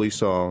Blaze Foley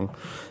song.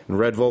 And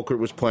Red Volkert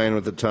was playing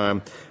at the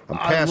time.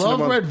 I love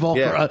Red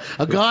Volkert.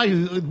 A guy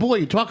who, boy,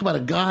 you talk about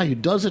a guy who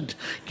doesn't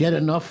get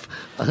enough.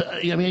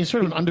 He's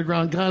sort of an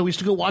underground guy. We used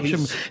to go watch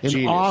him in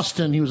genius.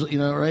 Austin. He was,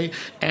 right?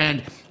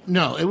 And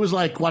no, it was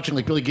like watching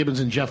like Billy Gibbons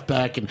and Jeff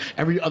Beck and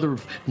every other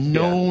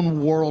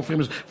known world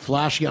famous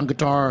flashy on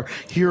guitar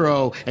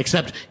hero,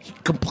 except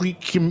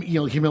complete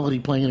humility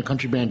playing in a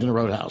country band in a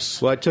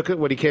roadhouse. Well, I took it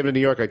when he came to New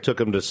York. I took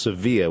him to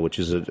Sevilla, which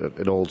is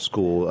an old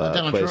school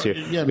place here.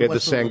 Yeah, we had the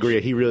sangria.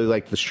 He really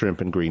liked the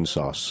shrimp and green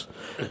sauce.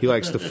 He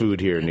likes the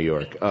food here in New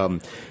York.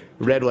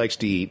 Red likes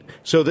to eat.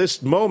 So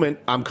this moment,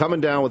 I'm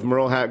coming down with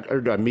Merle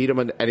Haggard. I meet him,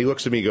 and he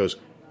looks at me and goes,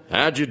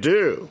 "How'd you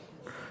do?"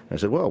 I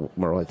said, "Well,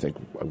 Merle, I think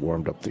I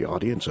warmed up the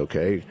audience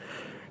okay."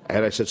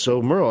 And I said,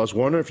 "So, Merle, I was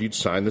wondering if you'd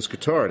sign this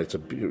guitar." And it's a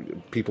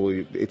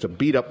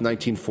beat-up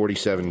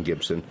 1947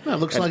 Gibson. Well, it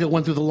looks like it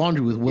went through the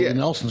laundry with Willie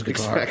Nelson's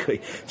guitar.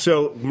 Exactly.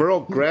 So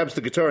Merle grabs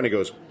the guitar and he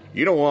goes,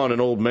 "You don't want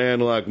an old man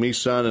like me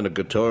signing a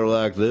guitar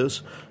like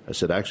this?" I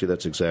said, "Actually,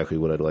 that's exactly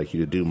what I'd like you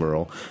to do,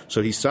 Merle."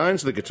 So he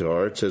signs the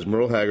guitar. It says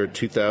Merle Haggard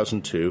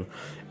 2002.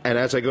 And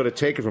as I go to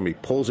take it from him, he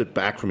pulls it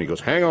back from me. He goes,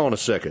 "Hang on a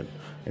second."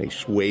 And he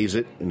sways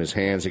it in his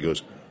hands. He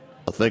goes,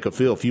 "I think I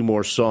feel a few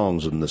more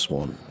songs in this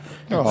one."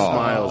 He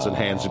smiles and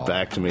hands it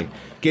back to me.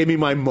 Gave me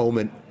my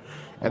moment.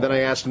 And then I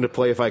asked him to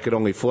play If I Could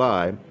Only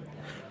Fly.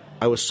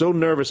 I was so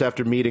nervous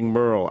after meeting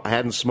Merle. I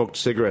hadn't smoked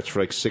cigarettes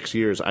for like 6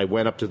 years. I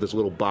went up to this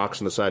little box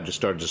on the side and just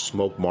started to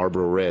smoke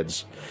Marlboro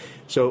Reds.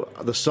 So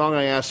the song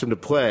I asked him to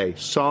play,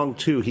 song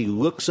 2, he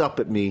looks up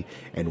at me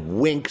and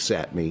winks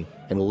at me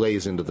and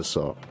lays into the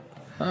song.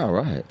 All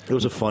right. It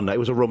was a fun night. It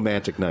was a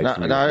romantic night.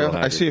 Now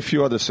I see a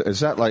few others.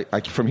 Is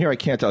that from here? I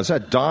can't tell. Is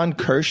that Don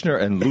Kirshner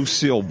and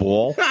Lucille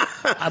Ball?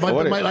 I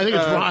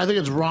think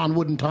it's Ron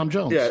Wood and Tom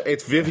Jones. Yeah,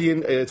 it's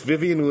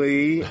Vivian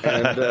Lee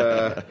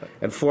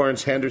and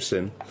Florence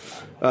Henderson.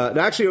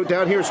 Actually,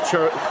 down here is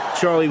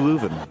Charlie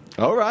Louvin.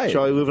 All right.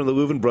 Charlie Louvin, the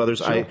Louvin brothers.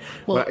 Sure.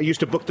 I used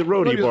to book the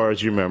roadie bar,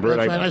 as you remember.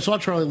 That's right. I saw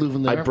Charlie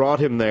Louvin there. I brought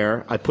him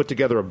there. I put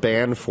together a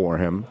band for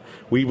him.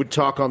 We would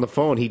talk on the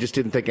phone. He just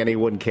didn't think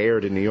anyone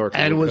cared in New York.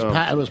 And it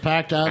was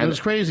packed out. It was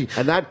crazy.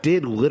 And that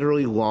did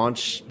literally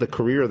launch the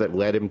career that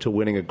led him to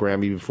winning a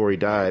Grammy before he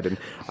died. And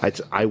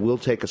I will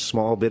take a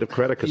small bit of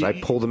credit because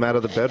I pulled him out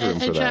of the bedroom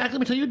for that. Jack,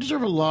 let me tell you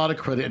deserve a lot of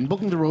credit. And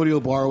booking the rodeo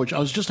bar, which I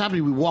was just happy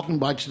to be walking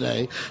by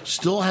today,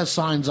 still has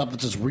signs up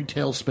that says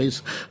retail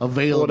space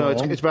available. Well,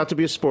 no, it's about to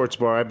be a sports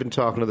bar. I've been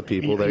talking to the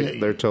people.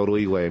 They're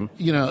totally lame.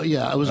 It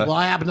was.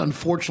 I happened to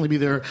unfortunately be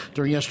there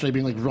during yesterday,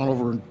 being like run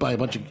over by a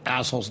bunch of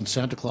assholes in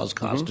Santa Claus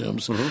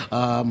costumes.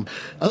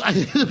 I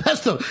think the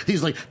best though,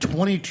 these like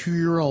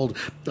 22-year-old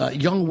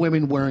young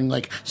women wearing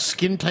like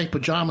skin tight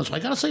pajamas. So I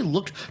gotta say,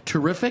 looked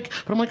terrific.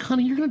 But I'm like,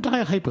 honey, you're gonna die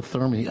of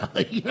hypothermia.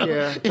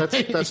 Yeah,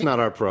 that's not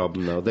our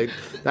problem though.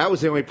 That was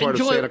the only part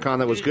of SantaCon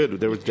that was good.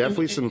 There was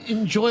definitely some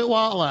enjoy it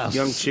while it lasts.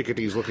 Young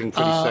chickadees looking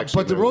pretty sexy.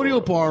 But the rodeo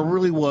bar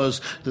really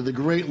was the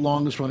great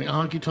longest running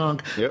honky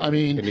tonk. Yep, I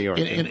mean, in New York,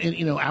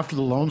 after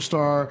the Lone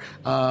Star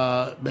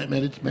met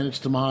its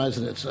demise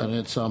and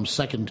its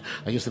second,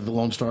 I guess, the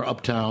Lone Star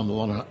Uptown, the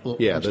Lone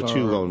the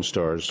two Lone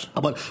Stars.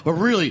 But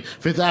really,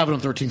 Fifth Avenue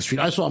and 13th Street,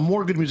 I saw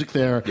more good music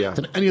there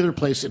than any other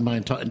place in my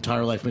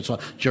entire life. I saw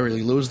Jerry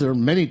Lee Lewis there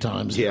many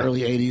times in the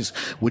early 80s,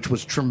 which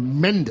was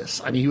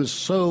tremendous. I mean, he was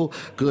so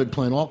good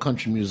playing all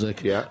country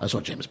music. Yeah. I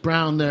saw James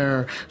Brown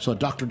there, saw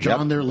Dr.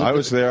 John there. I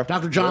was there.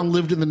 Dr. John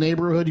lived in the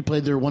neighborhood. He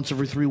played there once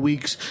every 3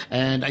 weeks,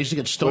 and I used to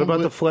get stoned. What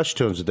about the Flesh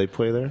Tones? Did they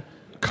play there?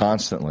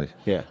 Constantly.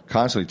 Yeah.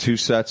 Constantly. 2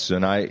 sets a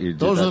night.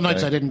 Those are the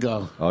nights I didn't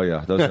go. Oh,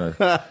 yeah. Those are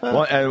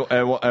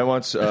and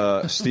once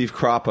Steve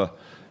Cropper,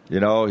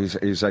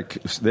 he's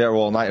like there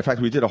all night. In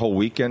fact, we did a whole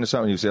weekend or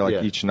something. He was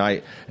there each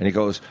night. And he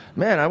goes,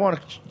 "Man, I want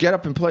to get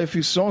up and play a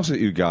few songs with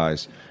you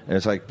guys." And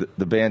it's like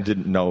the band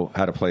didn't know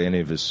how to play any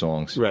of his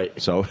songs. Right.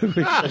 So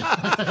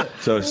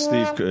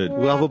Steve could.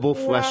 Lovable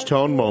Flesh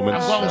Tone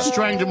moments. I'm going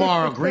strang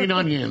tomorrow. Green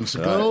Onions.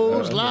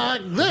 Goes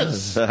like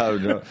this. Oh,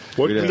 no.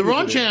 The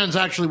Ronchans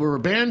actually were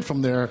banned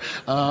from there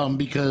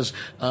because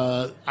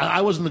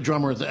I wasn't the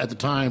drummer at the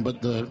time,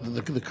 but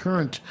the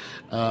current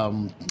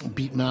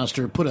beat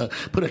master put a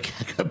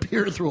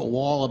peer through a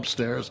wall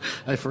upstairs.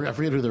 I forget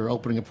who they're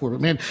opening it for.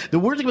 But, man, the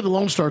weird thing about the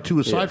Lone Star, too,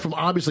 aside from,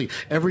 obviously,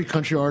 every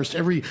country artist,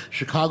 every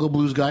Chicago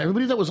blues guy,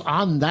 everybody that was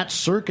on that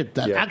circuit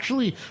that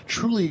actually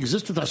truly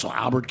existed. I saw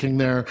Albert King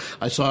there.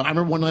 I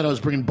remember one night I was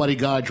bringing Buddy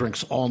Guy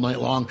drinks all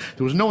night long.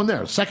 There was no one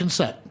there. Second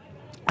set.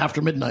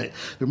 After midnight,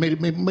 there might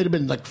have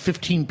been like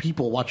 15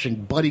 people watching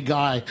Buddy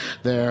Guy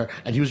there,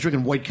 and he was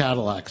drinking White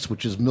Cadillacs,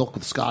 which is milk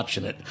with scotch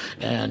in it.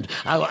 And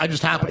I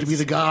just happened to be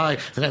the guy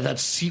that had that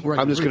seat where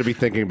I'm just going to be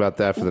thinking about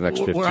that for the next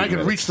 15 where I could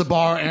minutes. reach the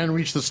bar and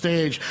reach the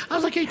stage. I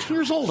was like 18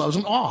 years old. I was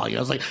in awe. I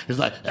was like,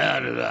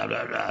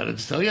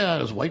 so yeah,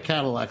 it was White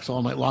Cadillacs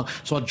all night long.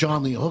 Saw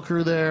John Lee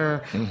Hooker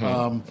there.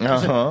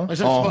 I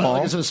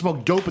said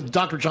smoked dope with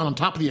Dr. John on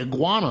top of the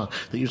iguana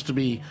that used to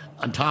be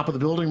on top of the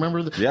building.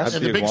 Remember? Yes,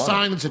 and the big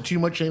sign that said too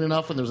much ain't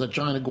enough, and there was that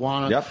giant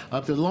iguana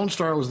up there. The Lone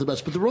Star was the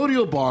best. But the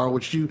rodeo bar,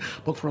 which you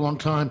booked for a long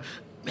time,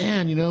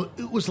 man,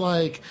 it was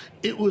like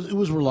it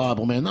was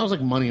reliable, man. That was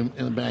like money in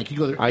the bank. You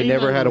go there. I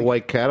never had a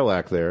White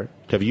Cadillac there.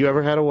 Have you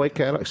ever had a White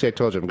Cadillac? See, I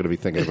told you I'm going to be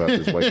thinking about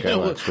this White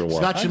Cadillacs for a while.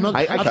 Scotch and milk.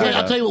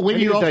 I'll tell you what. Wait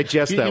till you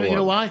digest that one. You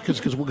know why?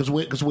 Because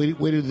wait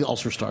till the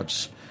ulcer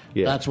starts.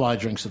 Yeah. That's why I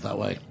drinks it that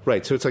way.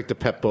 Right, so it's like the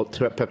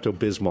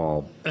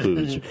Pepto-Bismol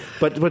booze.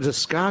 but the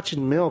Scotch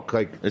and milk,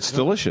 like... It's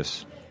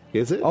delicious.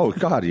 Is it? Oh,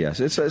 God, yes.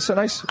 It's a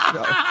nice...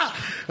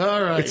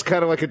 All right. It's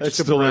kind of like just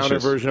a browner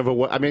version of a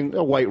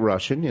White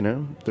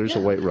Russian, There's a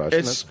White Russian.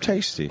 It's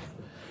tasty.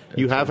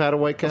 You have had a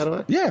White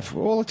Cadillac? Yeah,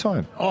 all the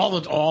time. All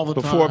the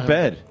Before time.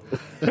 bed.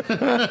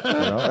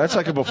 That's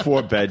like a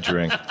before bed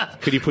drink.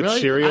 Could you put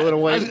cereal in a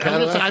White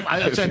Cadillac?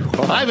 I've had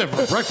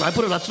for breakfast.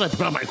 That's what I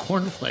put on my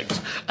cornflakes.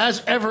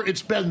 As ever,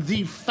 it's been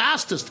the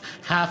fastest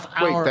half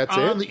hour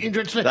on the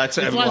internet. That's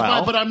it.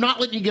 But I'm not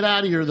letting you get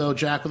out of here, though,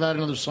 Jack, without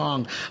another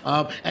song.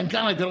 And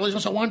kind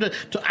of, I wanted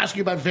to ask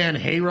you about Van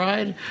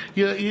Hayride.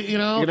 You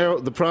know,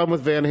 the problem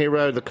with Van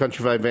Hayride, the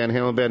Countrified Van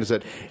Halen band, is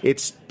that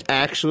it's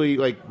actually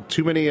like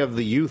too many of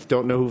the youth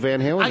don't know who Van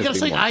Halen is. I gotta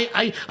say,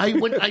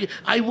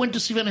 I went to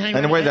see Van Halen. And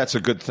in a way, that's a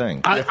good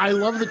thing. I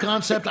love the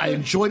concept. I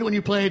enjoyed it when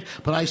you played,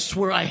 but I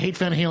swear I hate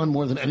Van Halen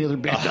more than any other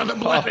band on the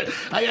planet.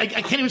 I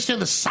can't even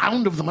stand the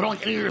sound of them. I don't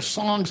like any of their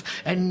songs.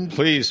 And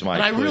please, Mike.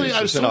 And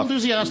I was so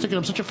enthusiastic, and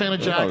I'm such a fan of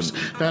Jack's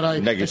that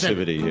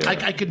negativity.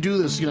 I could do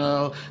this.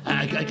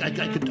 I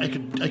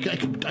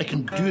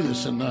can do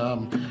this. And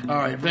all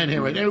right, Van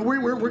Halen. And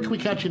where can we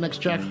catch you next,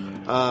 Jack?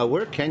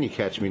 Where can you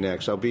catch me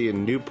next? I'll be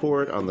in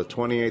Newport on the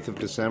 28th of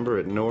December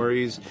at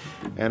Norrie's,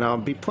 and I'll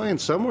be playing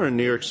somewhere in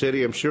New York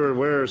City. I'm sure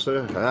where.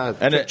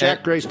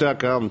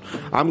 JackGrace.com.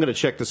 I'm going to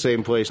check the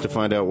same place to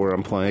find out where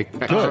I'm playing.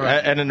 Good.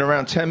 Right. And in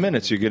around 10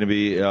 minutes, you're going to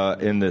be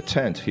in the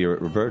tent here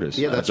at Roberta's.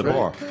 Yeah, that's at the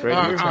bar.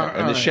 Right.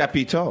 And the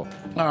Chapiteau.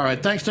 All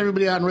right. Thanks to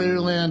everybody out in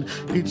Radioland.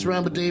 Pete's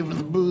around with Dave in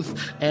the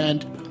booth.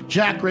 And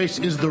Jack Grace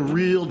is the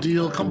real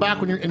deal. Come back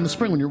when you're in the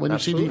spring, when your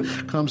CD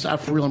comes out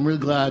for real. I'm really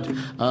glad. We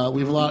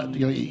have a lot.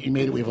 You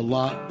made it. We have a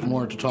lot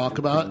more to talk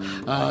about.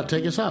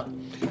 Take us out.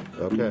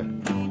 Okay.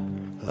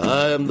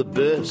 I am the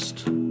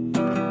best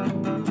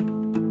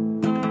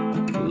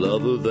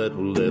lover that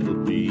will ever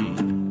be.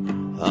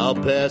 I'll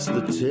pass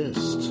the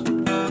test.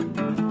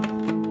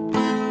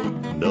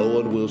 No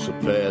one will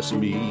surpass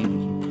me.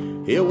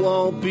 It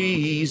won't be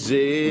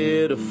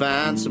easy to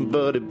find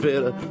somebody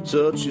better,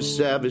 such a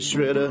savage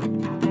shredder.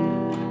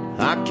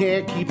 I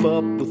can't keep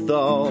up with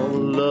all the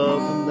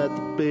loving that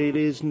the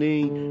ladies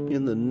need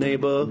in the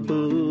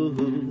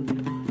neighborhood.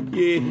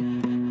 Yeah.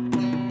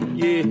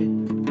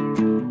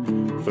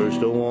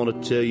 First I want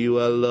to tell you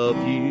I love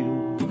you.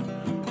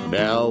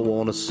 Now I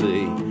want to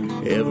say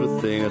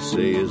everything I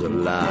say is a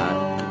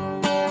lie.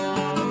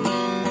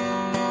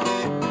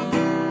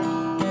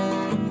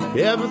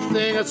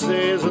 Everything I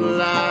say is a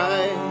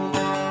lie.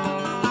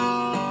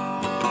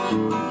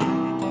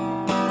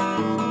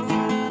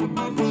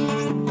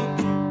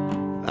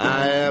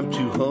 I am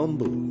too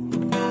humble.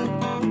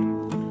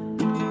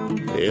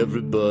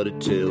 Everybody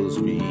tells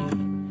me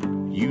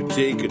you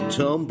take a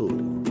tumble,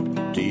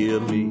 dear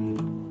me.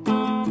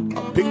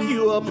 I'll pick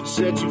you up and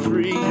set you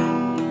free.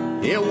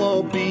 It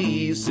won't be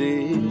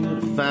easy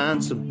to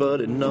find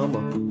somebody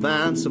number,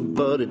 find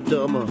somebody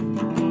dumber.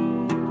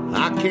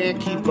 I can't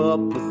keep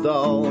up with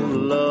all the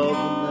love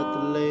that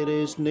the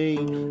ladies need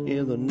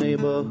in the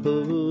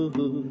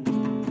neighborhood.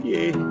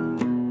 Yeah.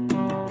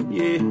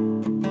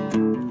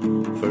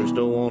 First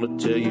I want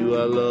to tell you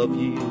I love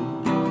you.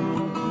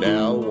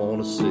 Now I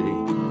want to say,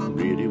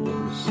 really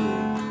want to say,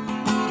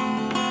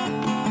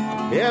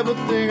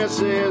 everything I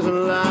say is a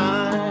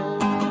lie.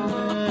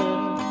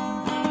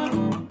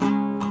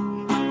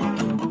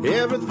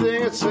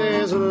 Everything I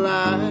say is a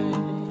lie.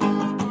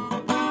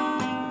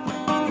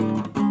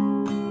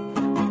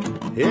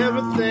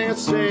 Everything I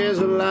say is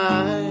a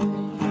lie.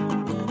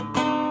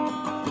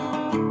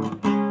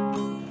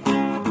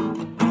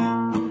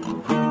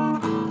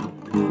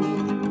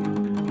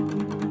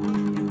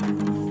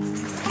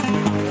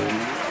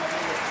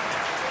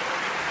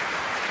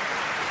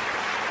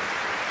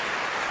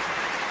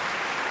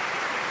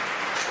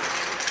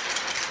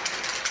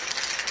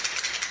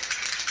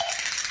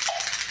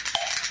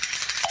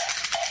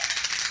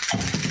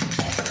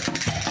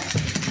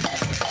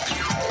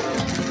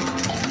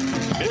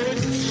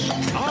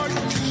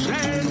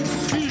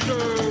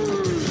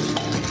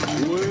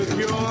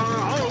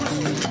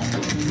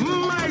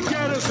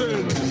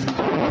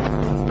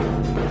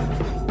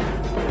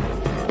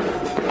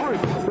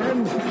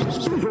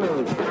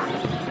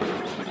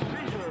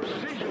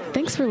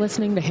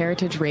 listening to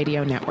Heritage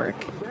Radio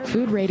Network,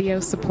 food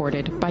radio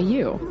supported by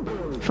you.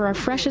 For our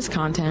freshest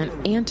content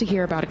and to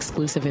hear about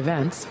exclusive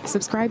events,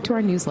 subscribe to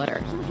our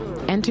newsletter.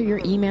 Enter your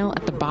email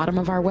at the bottom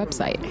of our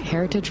website,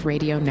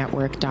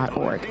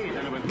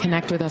 heritageradionetwork.org.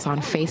 Connect with us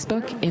on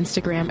Facebook,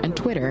 Instagram, and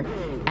Twitter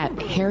at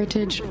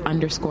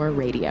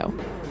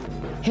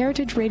heritage_radio.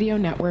 Heritage Radio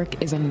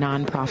Network is a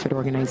nonprofit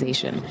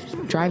organization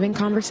driving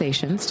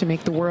conversations to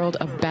make the world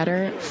a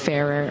better,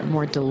 fairer,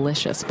 more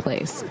delicious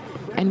place.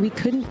 And we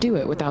couldn't do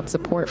it without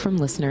support from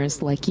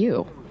listeners like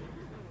you.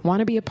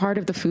 Want to be a part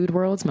of the food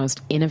world's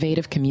most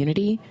innovative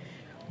community?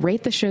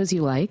 Rate the shows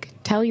you like,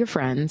 tell your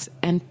friends,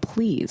 and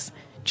please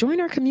join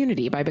our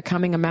community by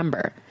becoming a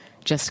member.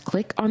 Just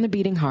click on the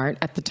beating heart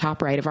at the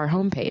top right of our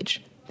homepage.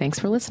 Thanks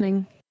for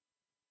listening.